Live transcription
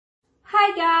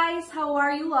Hi guys, how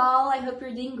are you all? I hope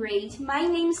you're doing great. My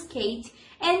name's Kate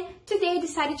and today I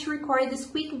decided to record this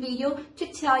quick video to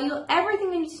tell you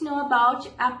everything you need to know about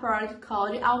a product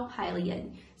called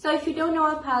Alpine. So if you don't know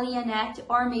Alpine yet,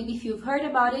 or maybe if you've heard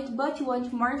about it but you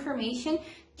want more information,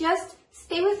 just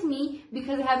stay with me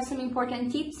because I have some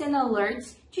important tips and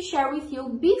alerts to share with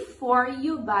you before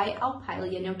you buy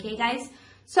Alpine, okay guys?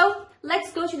 So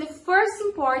let's go to the first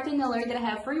important alert that I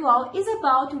have for you all is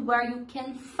about where you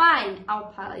can find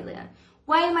Alpine.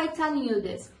 Why am I telling you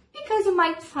this? Because you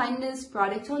might find this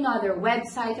product on other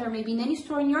website or maybe in any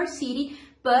store in your city,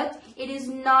 but it is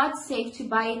not safe to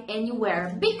buy it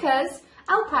anywhere because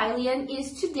Alpine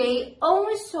is today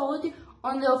only sold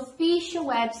on the official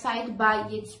website by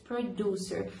its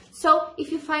producer. So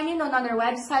if you find it on another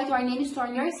website or in any store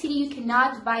in your city, you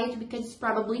cannot buy it because it's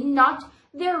probably not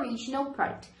the original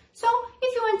product. So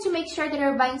if you want to make sure that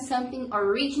you're buying something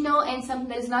original and something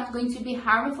that is not going to be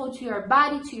harmful to your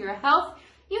body, to your health,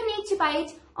 you need to buy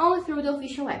it only through the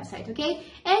official website, okay?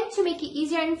 And to make it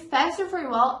easier and faster for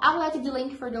you all, I'll let the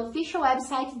link for the official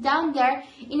website down there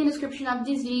in the description of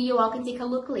this video. You all can take a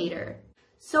look later.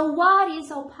 So what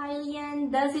is Alpine?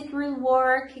 Does it really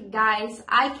work? Guys,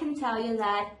 I can tell you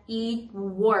that it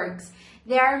works.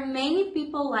 There are many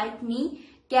people like me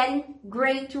getting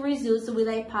great results with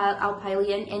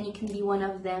Alpine, and you can be one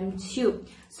of them too.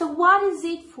 So what is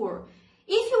it for?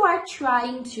 If you are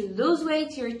trying to lose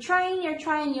weight, you're trying,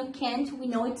 you can't. We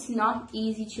know it's not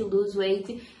easy to lose weight.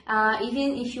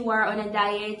 Even if you are on a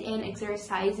diet and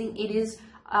exercising, it is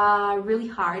really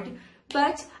hard.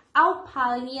 But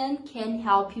Alpine can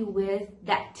help you with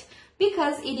that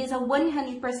because it is a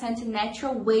 100%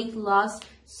 natural weight loss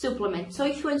supplement. So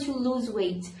if you want to lose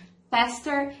weight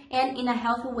faster and in a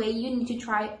healthy way, you need to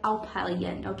try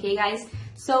Alpine, okay guys?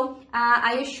 So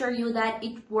I assure you that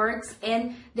it works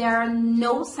and there are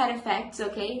no side effects,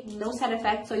 okay? No side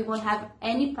effects, so you won't have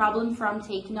any problem from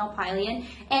taking Alpine,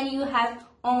 and you have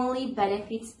only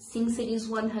benefits since it is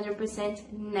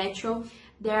 100% natural.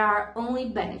 There are only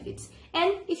benefits.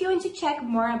 And if you want to check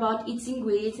more about its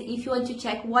ingredients, if you want to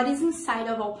check what is inside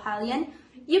of Alpine,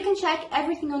 you can check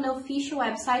everything on the official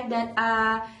website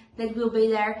that will be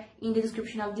there in the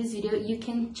description of this video. You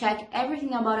can check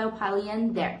everything about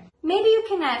Alpine there. Maybe you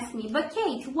can ask me, but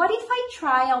Kate, what if I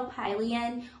try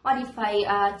Alpine? What if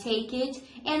I take it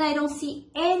and I don't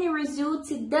see any results?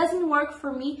 It doesn't work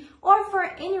for me, or for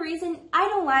any reason I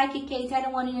don't like it, Kate, I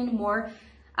don't want it anymore.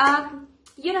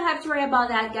 You don't have to worry about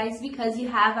that, guys, because you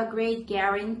have a great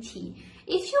guarantee.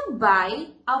 If you buy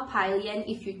Alpine,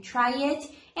 if you try it,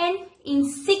 and in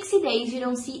 60 days you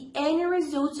don't see any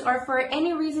results, or for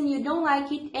any reason you don't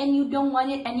like it and you don't want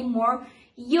it anymore,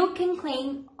 you can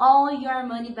claim all your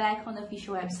money back on the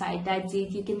official website. That's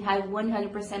it. You can have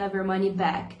 100% of your money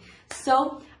back.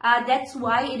 So that's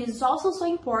why it is also so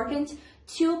important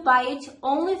to buy it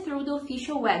only through the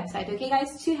official website, okay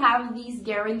guys, to have this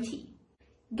guarantee.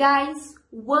 Guys,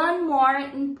 one more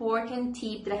important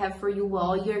tip that I have for you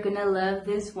all, you're gonna love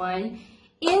this one,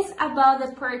 is about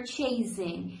the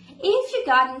purchasing. If you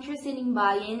got interested in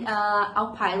buying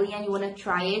Alpine and you want to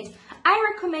try it,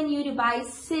 I recommend you to buy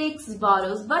 6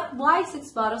 bottles. But why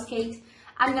 6 bottles, Kate?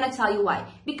 I'm going to tell you why.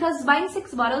 Because buying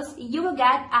 6 bottles, you will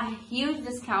get a huge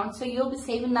discount, so you'll be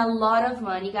saving a lot of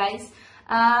money, guys.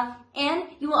 And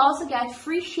you will also get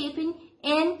free shipping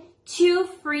and 2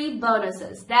 free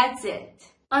bonuses. That's it.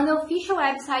 On the official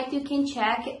website, you can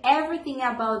check everything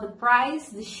about the price,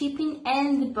 the shipping,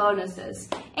 and the bonuses.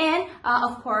 And,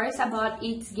 of course, about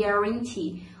its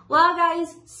guarantee. Well,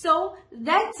 guys, so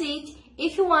that's it.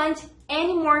 If you want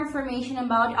any more information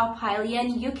about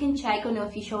Alpine, you can check on the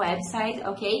official website,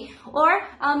 okay? Or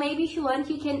maybe if you want,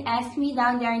 you can ask me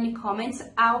down there in the comments.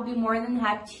 I'll be more than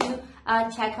happy to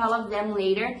check all of them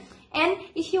later. And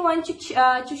if you want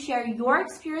to share your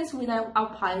experience with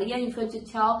Alpine, if you want to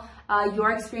tell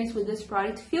your experience with this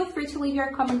product, feel free to leave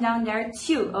your comment down there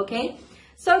too, okay?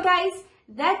 So guys,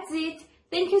 that's it.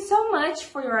 Thank you so much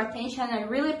for your attention. I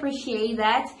really appreciate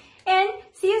that. And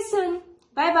see you soon.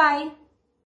 Bye-bye.